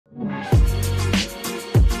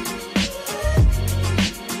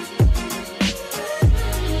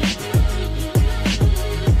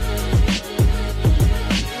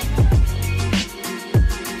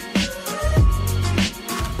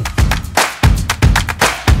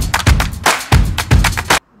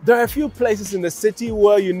There are a few places in the city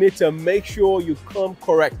where you need to make sure you come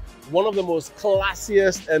correct. One of the most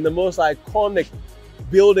classiest and the most iconic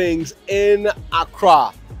buildings in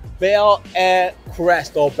Accra, Bel Air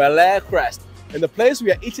Crest or Bel Air Crest. And the place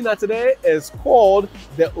we are eating at today is called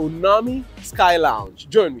the Unami Sky Lounge.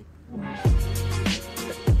 Join me.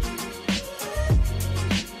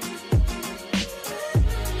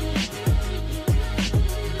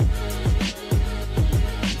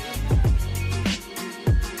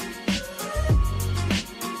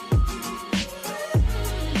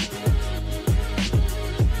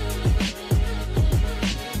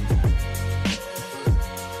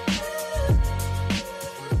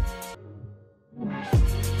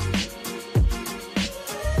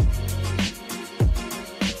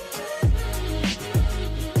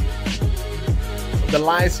 The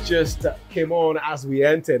lights just came on as we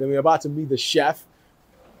entered, and we're about to meet the chef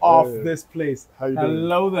of this place. How you doing?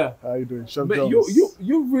 Hello there. How you doing, Chef Man, Jones?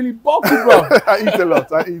 you really bulky, bro. I eat a lot.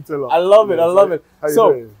 I eat a lot. I love it. I love it. How you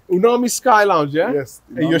So, doing? Unami Sky Lounge, yeah? Yes.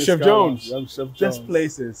 And you're Chef Sky Jones. Lounge. I'm Chef Jones. This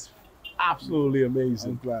place is absolutely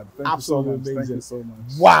amazing. I'm glad. Absolutely Thank you so much. amazing. Thank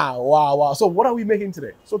you so much. Wow, wow, wow. So what are we making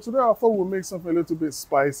today? So today I thought we'll make something a little bit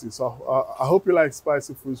spicy. So I hope you like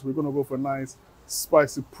spicy foods. We're gonna go for a nice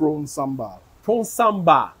spicy prawn sambal. Prawn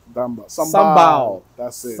sambal. Sambal.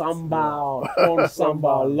 That's it. Sambal. Prawn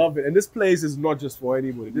sambal. Love it. And this place is not just for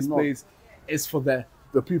anybody. This place is for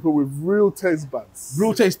the people with real taste buds.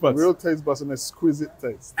 real taste buds. Real taste buds and exquisite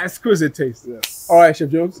taste. Exquisite taste. Yes. All right,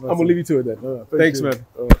 Chef Jones. I'm gonna leave you to it then. Thanks, you. man.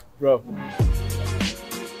 Bro.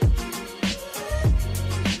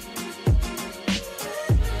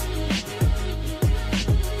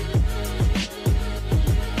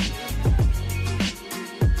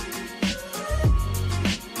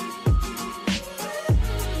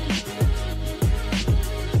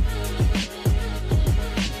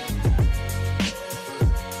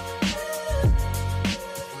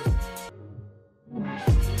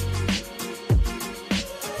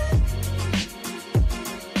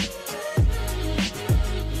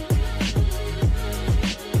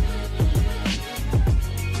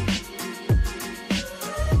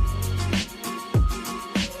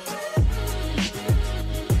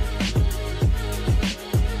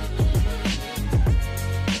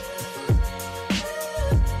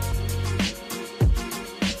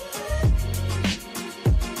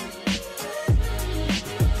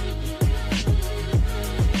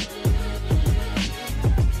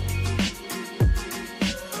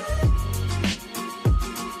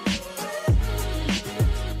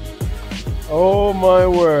 Oh my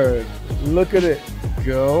word. Look at it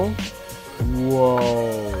go.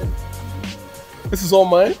 Whoa. This is all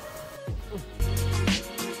mine?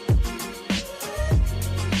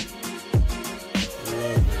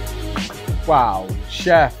 Wow,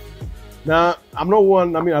 chef. Now, I'm not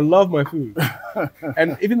one, I love my food.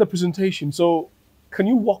 And even the presentation. So, can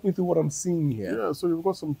you walk me through what I'm seeing here? Yeah, so you've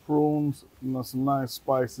got some prawns, some nice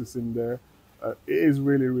spices in there. It is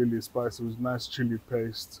really, really spicy with nice chili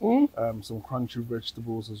paste, some crunchy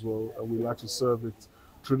vegetables as well. And we like to serve it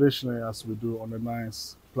traditionally as we do on a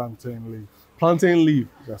nice plantain leaf. Plantain leaf.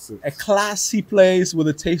 That's it. A classy place with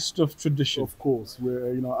a taste of tradition. Of course,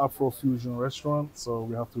 we're Afro fusion restaurant, so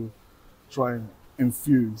we have to try and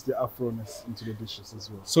infuse the Afro-ness into the dishes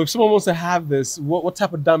as well. So if someone wants to have this, what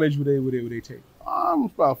type of damage would they take?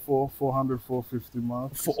 About 400, 450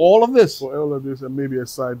 marks. For all of this? For all of this, and maybe a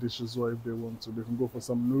side dish as well if they want to. They can go for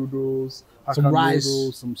some noodles, some rice,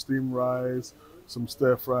 noodles, some steamed rice, some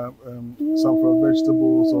stir-fry, sunflower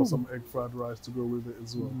vegetables, or some egg fried rice to go with it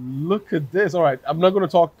as well. Look at this. All right, I'm not going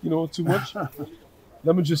to talk, too much.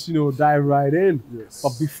 Let me just, dive right in. Yes.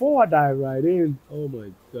 But before I dive right in, oh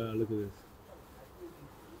my God, look at this.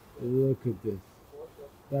 Look at this.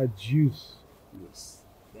 That juice. Yes.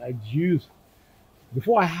 That juice.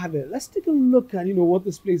 Before I have it, let's take a look at, what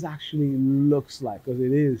this place actually looks like, because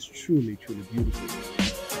it is truly, truly beautiful.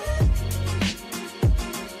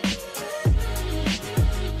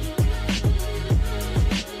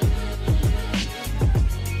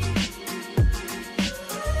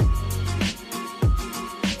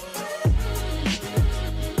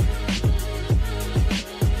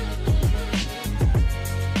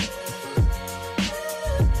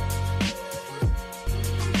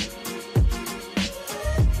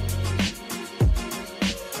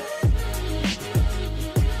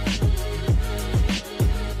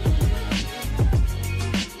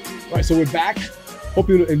 Right, so we're back. Hope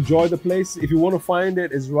you enjoy the place. If you want to find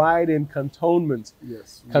it, it's right in Cantonment.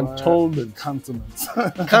 Yes. Cantonment.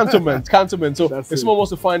 Cantonment. Cantonment. So That's if someone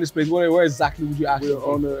wants to find this place, where exactly would you actually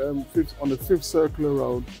We're on the fifth circular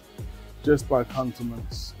road just by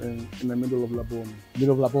Cantonments in the middle of Labone.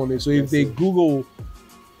 Middle of Labone. So if they Google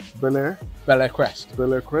Bel Air Crest, we're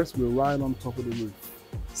right on top of the roof.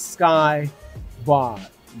 Sky Bar.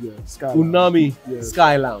 Yeah, Sky Unami Lounge.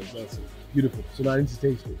 Sky Lounge. That's it. Beautiful. So now I need to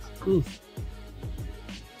taste this. Mm.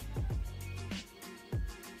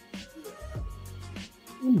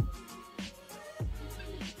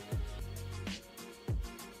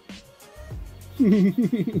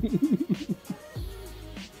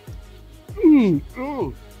 Mm.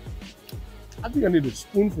 Mm. I think I need a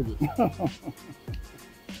spoon for this.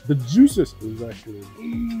 The juices. Exactly.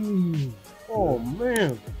 Mm. Oh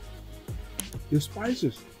man. The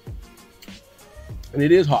spices. And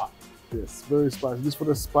it is hot. Yes, very spicy. This for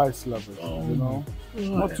the spice lovers, you know.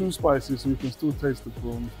 Not too spicy, so you can still taste the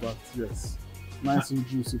prawns, but yes, nice and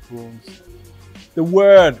juicy prawns. The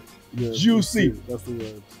word, yeah, juicy. That's the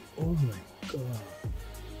word. Oh my god.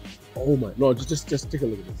 Oh my, no, just take a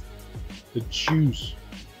look at this. The juice.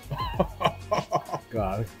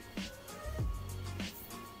 God.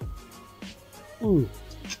 Mm.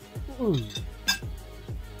 Mm.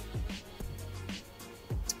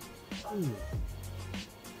 Mm.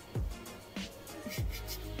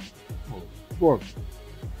 Oh,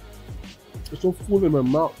 it's so full in my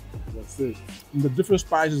mouth. That's it. And the different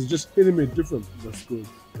spices just hitting me different. That's good.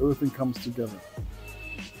 Everything comes together.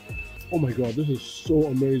 Oh my god, this is so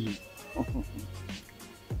amazing.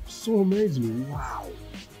 So amazing. Wow.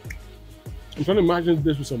 I'm trying to imagine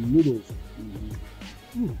this with some noodles.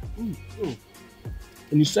 Mm-hmm.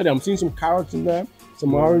 And you said it, I'm seeing some carrots in there,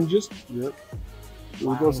 some oranges. Yep.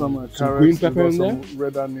 Wow. We've got some carrots, some green pepper in there, some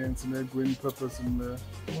red onions in there, green peppers in there.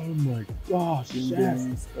 Oh my gosh,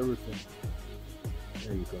 beans, everything.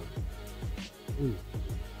 There you go.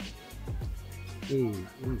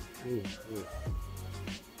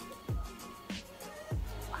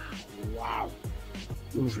 Wow.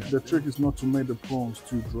 The trick is not to make the prawns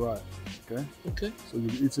too dry. Okay. Okay. So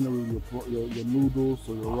you're eating it with your noodles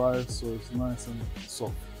or your rice, so it's nice and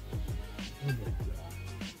soft. Oh my god.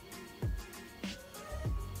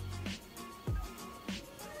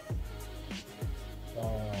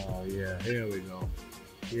 Oh yeah, here we go.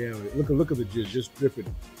 Yeah, look at the juice just dripping.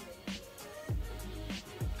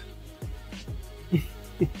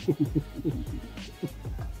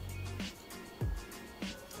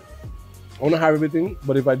 I want to have everything,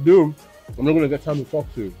 but if I do, I'm not going to get time to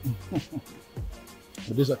talk to you.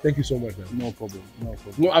 But this, thank you so much, man. No problem. No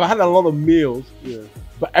problem. No, I've had a lot of meals, yeah,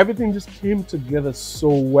 but everything just came together so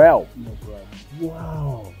well. No problem.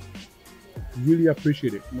 Wow. Really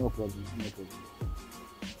appreciate it. No problem. No problem.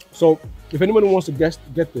 So, if anybody wants to get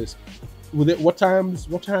this, what times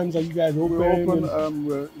are you guys open? We're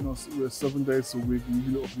open. We're 7 days a week. We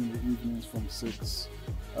usually open in the evenings from 6.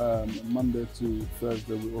 Monday to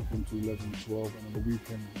Thursday we open to 11, 12, and on the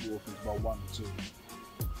weekend we open to about 1, 2.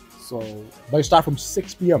 So, but you start from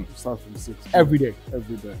 6 p.m. Start from 6 p.m. every day.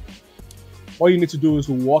 Every day. All you need to do is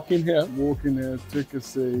walk in here. Walk in here, take a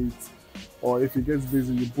seat, or if it gets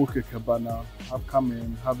busy, you book a cabana. Come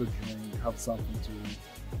in, have a drink, have something to eat.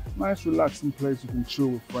 Nice, relaxing place you can chill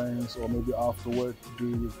with friends, or maybe after work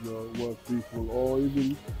do with your work people, or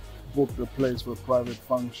even book the place for a private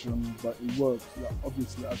function. But it works.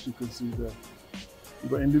 Obviously, as you can see there,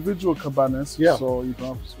 you've got individual cabanas, so you can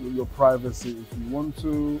have your privacy if you want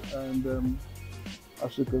to. And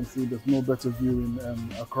as you can see, there's no better view in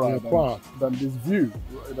Accra than this view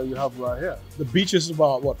that you have right here. The beach is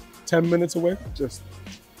about what, 10 minutes away? Just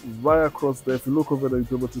right across there. If you look over there, you'll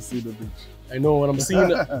be able to see the beach. I know when I'm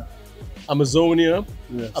seeing Amazonia,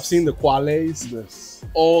 yes. I've seen the Quales, yes.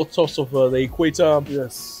 all sorts of the equator,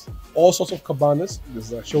 yes. all sorts of cabanas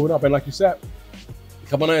exactly. showing up. And like you said,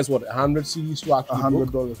 cabana is what, 100 cedis to actually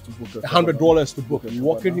 $100 book? to book. $100 to book. You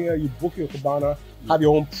walk in here, you book your cabana, have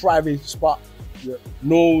your own private spot. Yeah.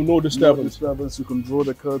 No disturbance. No disturbance. You can draw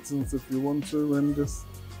the curtains if you want to and just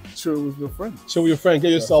chill with your friends. Chill with your friend.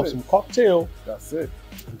 Get yourself some cocktail. That's it.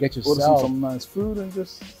 Get yourself order some nice food and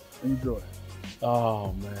just enjoy.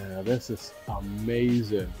 Oh man, this is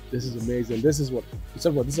amazing. This is amazing. This is what you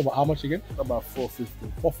said. What this is about? How much again? About $450.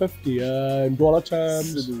 $450 in dollar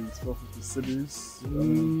terms. Cedis, 450 cedis.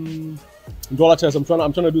 In dollar terms, I'm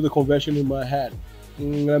trying to do the conversion in my head.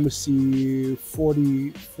 Let me see,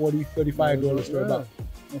 $35. Yeah,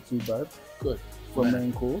 not too bad. Good. For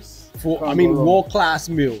main course. World-class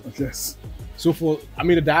meal. Yes. So the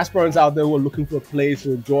diasporans out there who are looking for a place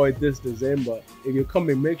to enjoy this December, if you come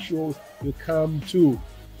in, make sure you come too.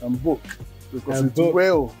 And book. Because it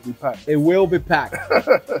will be packed. It will be packed.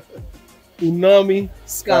 Unami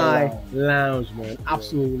Sky Lounge, man.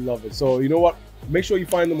 Absolutely love it. So you know what? Make sure you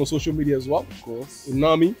find them on social media as well. Of course.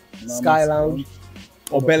 Unami Sky Lounge.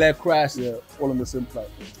 or Bel Air Crest. Yeah, all on the same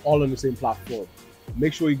platform. All on the same platform.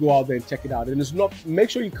 Make sure you go out there and check it out. And it's not, make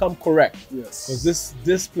sure you come correct. Yes. Because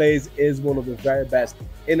this place is one of the very best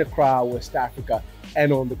in Accra, West Africa,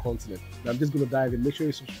 and on the continent. And I'm just going to dive in. Make sure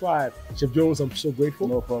you subscribe. Chef Jones, I'm so grateful.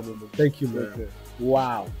 No problem. Thank you, man. Okay.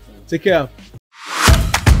 Wow. Take care.